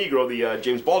 I'm Not Your Negro, the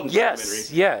James Baldwin documentary.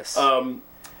 Yes.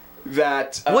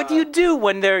 What do you do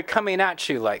when they're coming at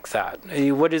you like that?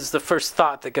 What is the first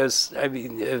thought that goes? I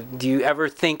mean, do you ever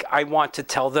think, I want to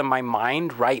tell them my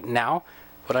mind right now?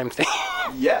 What I'm thinking?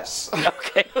 Yes.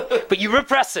 Okay. But you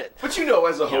repress it. But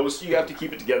as a host, you have to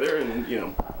keep it together,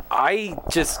 and I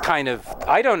just kind of,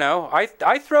 I don't know.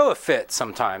 I throw a fit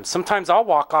sometimes. Sometimes I'll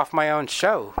walk off my own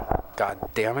show. God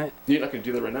damn it. You're not going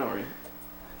to do that right now, are you?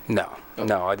 No. Okay.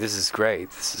 No, this is great.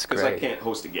 This is great. Because I can't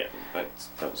host again. That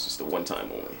was just a one-time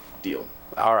only deal.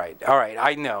 All right.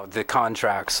 I know the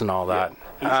contracts and all that.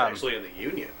 He's actually in the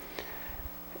union.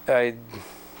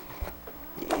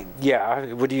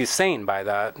 Yeah. What are you saying by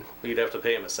that? You'd have to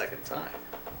pay him a second time.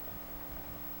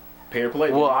 Pay or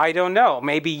play. Well, I don't know.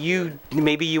 Maybe you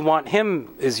want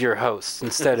him as your host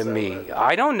instead of me. Right?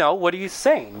 I don't know. What are you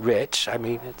saying, Rich? I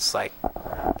mean, it's like,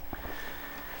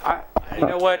 you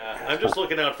know what? I'm just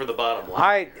looking out for the bottom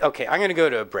line. Okay, I'm gonna go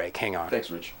to a break. Hang on. Thanks,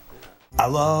 Rich. I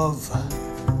love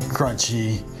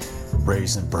crunchy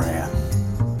Raisin Bran.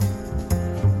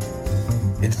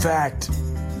 In fact,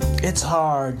 it's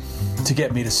hard to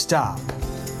get me to stop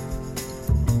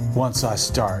once I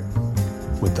start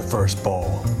with the first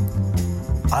bowl.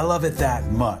 I love it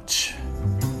that much.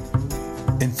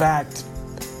 In fact,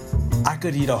 I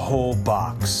could eat a whole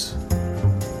box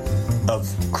of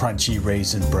crunchy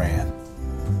Raisin Bran.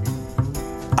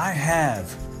 I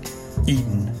have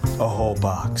eaten a whole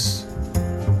box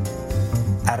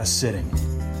at a sitting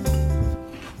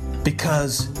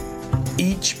because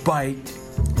each bite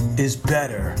is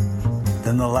better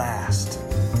than the last.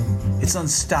 It's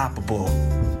unstoppable,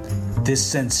 this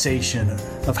sensation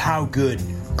of how good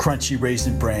crunchy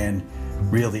Raisin Bran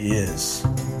really is.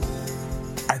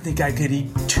 I think I could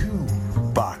eat 2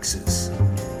 boxes.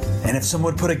 And if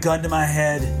someone put a gun to my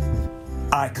head,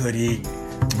 I could eat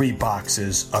 3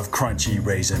 boxes of crunchy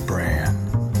Raisin Bran.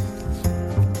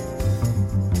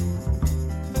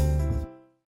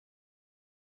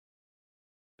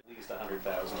 At least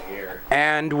 100,000 a year.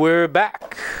 And we're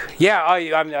back. Yeah,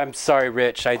 I'm sorry,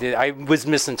 Rich. I was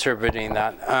misinterpreting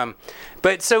that.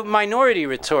 But so Minority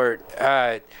Retort.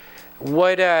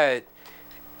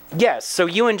 Yes. So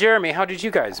you and Jeremy, how did you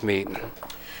guys meet?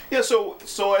 Yeah. So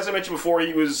as I mentioned before,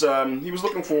 he was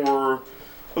looking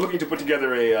to put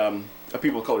together a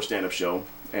people of color stand-up show,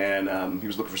 and he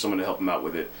was looking for someone to help him out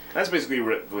with it. And that's basically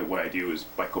really what I do is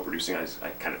by co-producing, I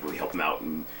kind of really help him out,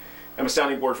 and I'm a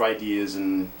sounding board for ideas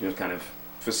and kind of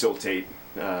facilitate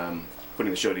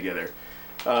putting the show together.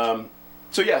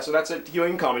 So that's at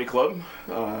Healing Comedy Club,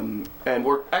 and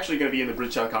we're actually going to be in the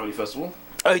Bridgetown Comedy Festival.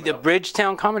 Oh, the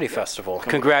Bridgetown Comedy Festival.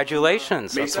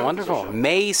 Congratulations. That's wonderful.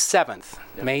 May 7th.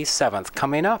 Yeah. May 7th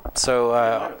coming up. So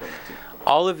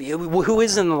all of you, who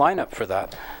is in the lineup for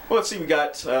that? Well, let's see. We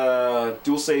got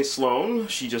Dulce Sloan.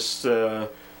 She just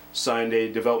signed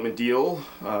a development deal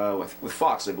with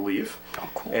Fox, I believe. Oh,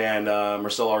 cool. And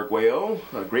Marcela Arguello,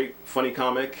 a great, funny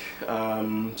comic.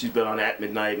 She's been on At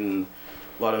Midnight and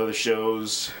a lot of other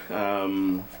shows.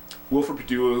 Wilfred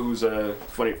Padua, who's a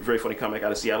very funny comic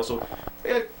out of Seattle. So,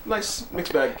 yeah, nice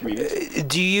mixed bag of comedians.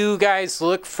 Do you guys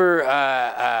look for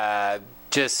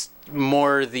just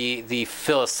more the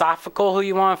philosophical who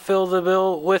you want to fill the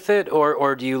bill with it,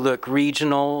 or do you look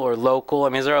regional or local? I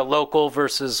mean, is there a local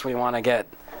versus we want to get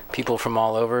people from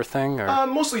all over thing? Or?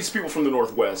 Mostly it's people from the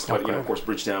Northwest, but of course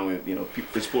Bridgetown,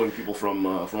 it's pulling people from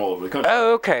all over the country.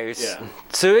 Oh, okay. Yeah.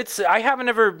 So I haven't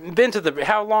ever been to the.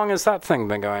 How long has that thing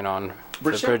been going on?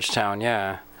 Bridgetown,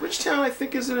 yeah. Bridgetown, I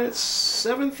think, is in its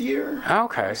 7th year.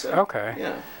 Okay. Okay.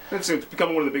 Yeah. It's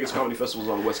becoming one of the biggest comedy festivals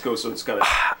on the West Coast, so it's kind of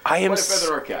quite a feather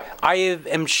in our cap. I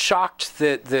am shocked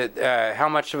that how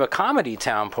much of a comedy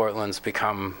town Portland's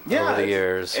become over the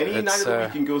years. Any night of the week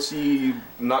you can go see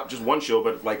not just one show,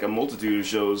 but like a multitude of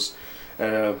shows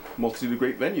at a multitude of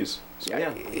great venues. So,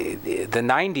 yeah. The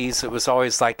 90s, it was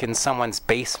always like in someone's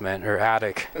basement or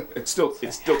attic. It still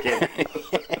can be.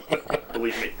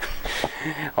 Believe me.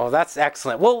 Oh, that's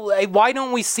excellent. Well, why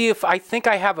don't we see if I think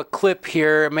I have a clip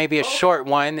here, maybe a short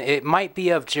one. It might be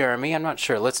of Jeremy. I'm not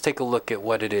sure. Let's take a look at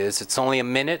what it is. It's only a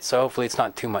minute, so hopefully it's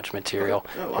not too much material.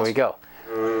 Here we go.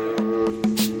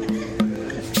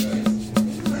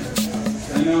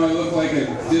 You know, I look like a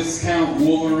discount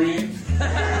Wolverine.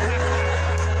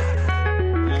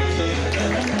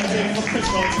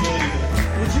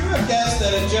 Would you have guessed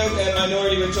that a joke at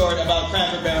Minority Retort about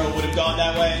Cracker Barrel would have gone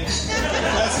that way?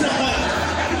 That's not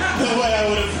the way I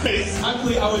would have phrased. I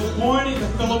was born in the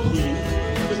Philippines,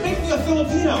 which makes me a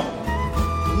Filipino,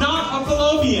 not a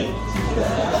Philobian.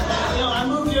 I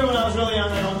moved here when I was really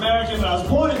young. I'm American, but I was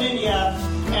born in India,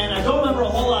 and I don't remember a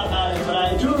whole lot about it, but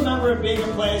I do remember it being a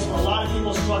place where a lot of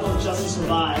people struggled just to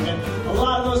survive, and a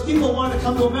lot of those people wanted to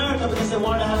come to America because they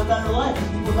wanted to have a better life, and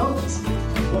people know this.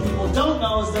 What people don't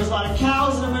know is there's a lot of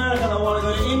cows in America that want to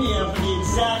go to India for the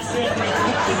exact same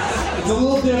reason. It's a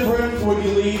little different when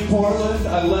you leave Portland.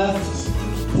 I left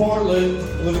Portland,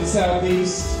 lived in the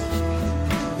Southeast,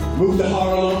 moved to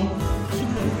Harlem.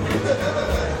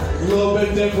 A little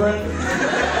bit different.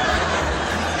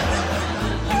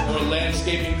 Or a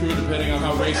landscaping crew, depending on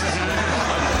how racist you are.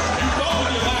 You go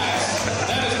when you last.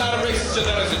 That is not a racist joke,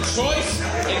 that is a choice,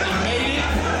 and you made it.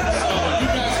 So you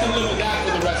guys can live with that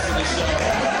for the rest of the show.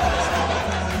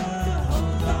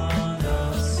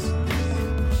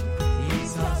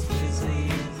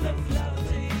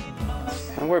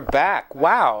 And we're back.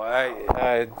 Wow.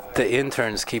 The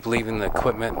interns keep leaving the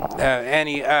equipment.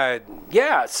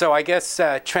 So I guess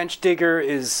Trench Digger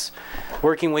is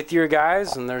working with your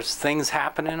guys, and there's things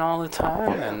happening all the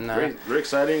time. Yeah, and very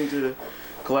exciting to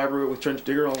collaborate with Trench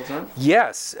Digger all the time.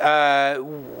 Yes.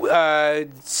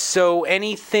 So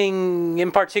anything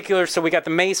in particular? So we got the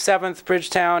May 7th,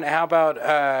 Bridgetown. How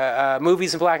about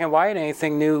movies in black and white?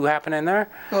 Anything new happening there?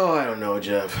 Oh, I don't know,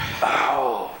 Jeff.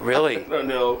 Oh, really? I don't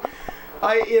know.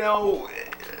 I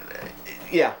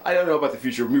don't know about the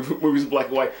future of movies in black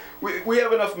and white. We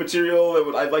have enough material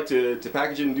that I'd like to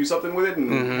package it and do something with it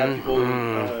and have people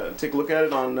take a look at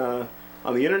it on the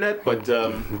internet. But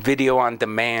video on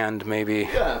demand, maybe.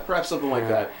 Yeah, perhaps something like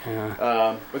that.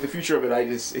 Yeah. But the future of it,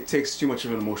 it takes too much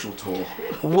of an emotional toll.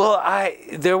 Well,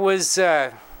 there was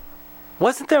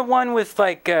wasn't there one with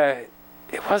like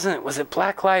was it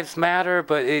Black Lives Matter?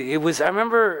 But it was. I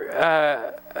remember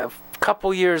a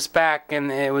couple years back,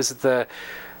 and it was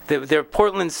their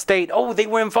Portland State. Oh, they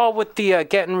were involved with the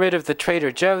getting rid of the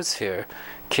Trader Joe's here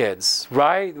kids,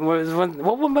 right?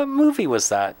 What movie was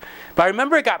that? But I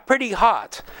remember it got pretty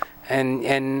hot, and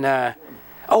it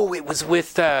was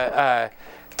with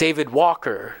David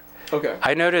Walker. Okay.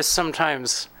 I noticed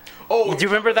sometimes. Oh, do you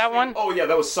remember that one? Oh yeah,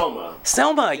 that was Selma.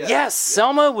 Selma, yes.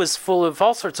 Selma was full of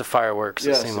all sorts of fireworks.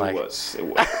 Yes, it seemed like. It was.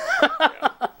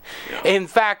 Yeah. In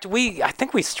fact, I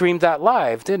think we streamed that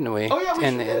live, didn't we? Oh yeah, we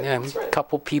and a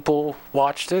couple people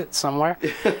watched it somewhere.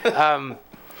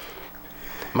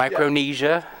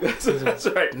 Micronesia. That's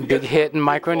right. Big hit in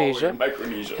Micronesia.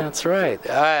 Micronesia. That's right.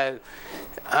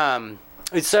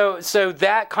 So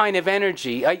that kind of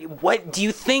energy. What do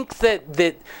you think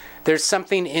that there's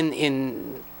something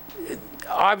in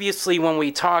obviously when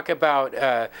we talk about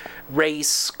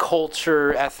race,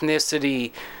 culture,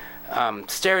 ethnicity,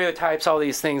 stereotypes, all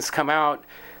these things come out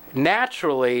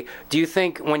naturally. Do you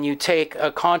think when you take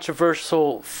a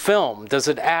controversial film, does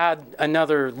it add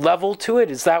another level to it?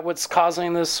 Is that what's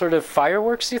causing this sort of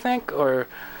fireworks, you think? Or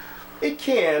it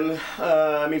can.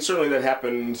 I mean, certainly that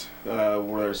happened with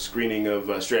our screening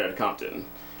of Straight Outta Compton.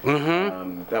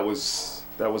 Mm-hmm. That was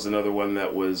another one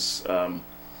that was,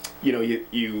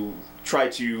 you try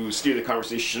to steer the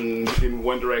conversation in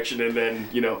one direction, and then,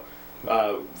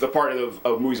 the part of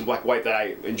movies in black and white that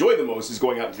I enjoy the most is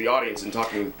going out to the audience and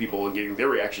talking with people and getting their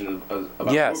reaction about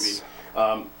the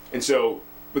movie.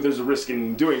 But there's a risk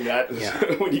in doing that. Yeah.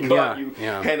 When you go out, you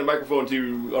hand a microphone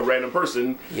to a random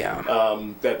person,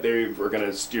 that they are going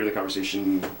to steer the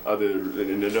conversation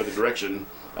in another direction.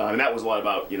 And that was a lot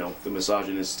about, the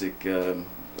misogynistic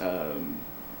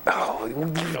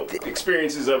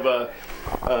experiences of the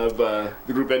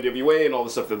group NWA and all the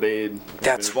stuff that they had.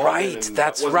 That's right.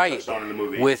 That's right. On in the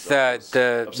movie, with the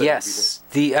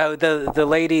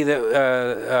lady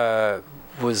that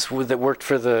that worked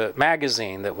for the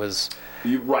magazine that was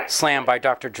slammed by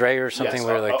Dr. Dre or something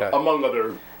weird like that. Among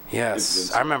other. Yes,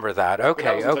 incidents. I remember that.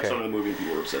 Okay, that was touched on in the movie, and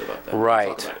people were upset about that.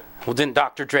 Right. Well, didn't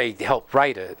Dr. Dre help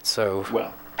write it? So.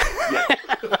 Well. Yeah.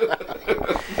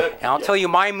 And I'll tell you,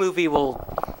 my movie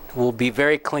will be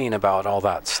very clean about all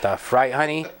that stuff, right,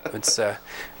 honey? It's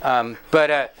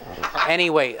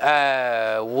anyway,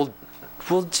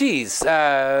 Well, geez,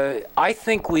 I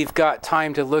think we've got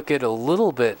time to look at a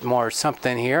little bit more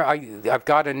something here. I've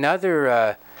got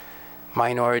another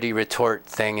minority retort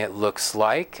thing, it looks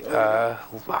like. I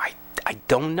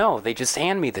don't know. They just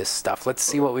hand me this stuff. Let's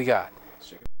see what we got.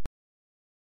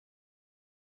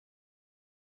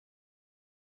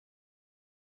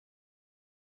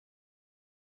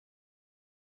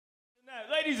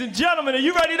 Ladies and gentlemen, are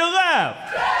you ready to laugh?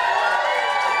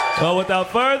 Well, without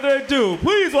further ado,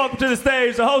 please welcome to the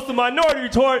stage the host of Minority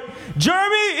Retort,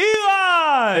 Jeremy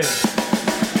Eli!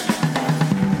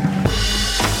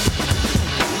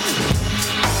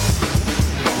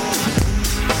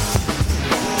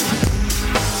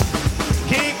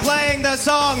 Keep playing the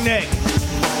song, Nick.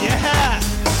 Yeah.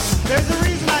 There's a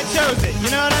reason I chose it. You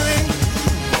know what I mean?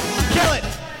 Kill it.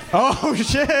 Oh,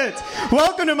 shit.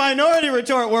 Welcome to Minority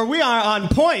Retort, where we are on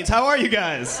point. How are you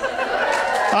guys?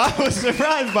 I was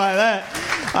surprised by that.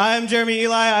 I'm Jeremy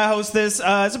Eli. I host this.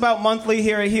 It's about monthly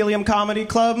here at Helium Comedy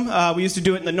Club. We used to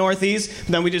do it in the Northeast,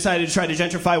 but then we decided to try to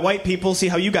gentrify white people, see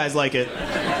how you guys like it.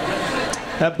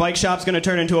 That bike shop's going to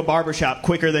turn into a barber shop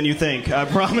quicker than you think. I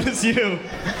promise you.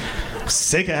 I'm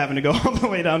sick of having to go all the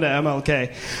way down to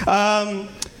MLK.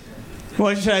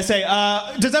 What should I say?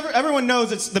 Everyone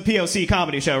knows it's the POC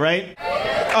comedy show, right?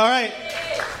 All right.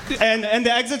 And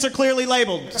the exits are clearly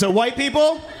labeled. So white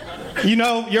people, you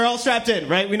know, you're all strapped in,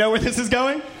 right? We know where this is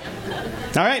going?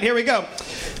 All right, here we go.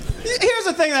 Here's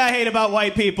the thing that I hate about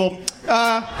white people.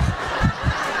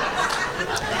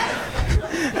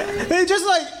 They just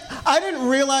I didn't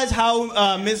realize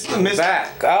how Miss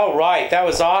Back. All right, that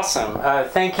was awesome.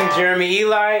 Thank you, Jeremy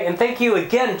Eli, and thank you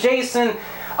again, Jason.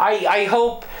 I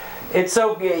hope it's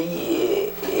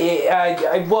okay.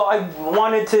 I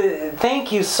wanted to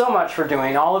thank you so much for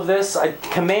doing all of this.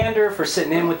 Commander, for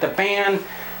sitting in with the band,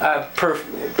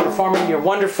 performing your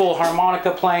wonderful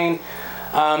harmonica playing.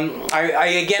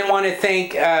 I again want to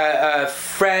thank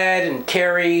Fred and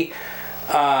Carrie.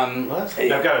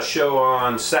 I've got a show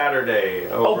on Saturday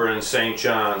over in St.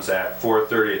 John's at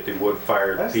 4:30 at the Wood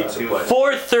Fired Pizza Place.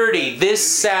 4:30 this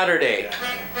Saturday.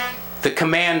 The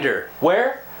Commander.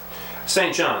 Where?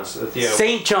 St. John's at the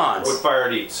St. John's. Wood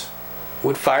Fired Eats.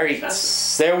 Wood Fired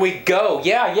Eats. There we go.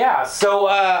 Yeah. So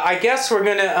I guess we're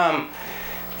gonna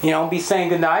be saying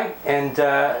goodnight, and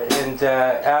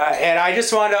I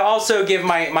just want to also give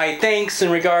my thanks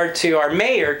in regard to our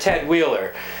mayor, Ted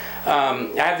Wheeler. I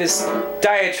have this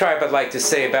diatribe I'd like to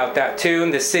say about that too,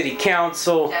 and the city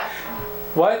council. Jeff.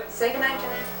 What? Say goodnight,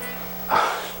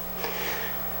 Jeff.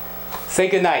 Say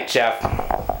goodnight, Jeff.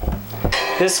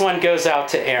 This one goes out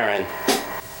to Aaron.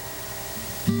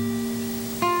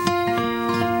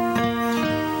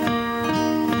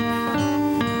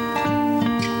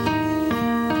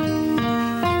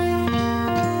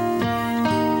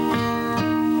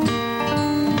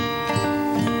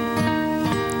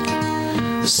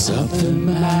 Something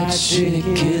magic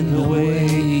in the way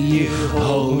you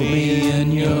hold me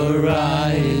in your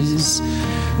eyes.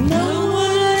 No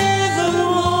one ever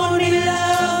warned me,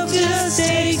 love just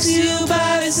takes you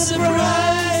by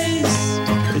surprise.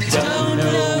 Don't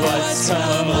know what's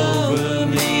come over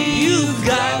me, you've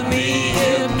got me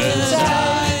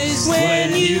hypnotized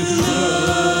when you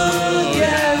look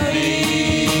at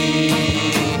me.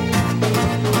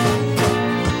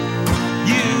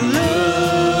 You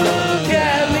look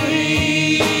at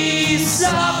me,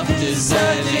 soft as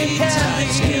any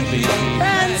touch can be,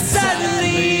 and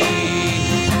suddenly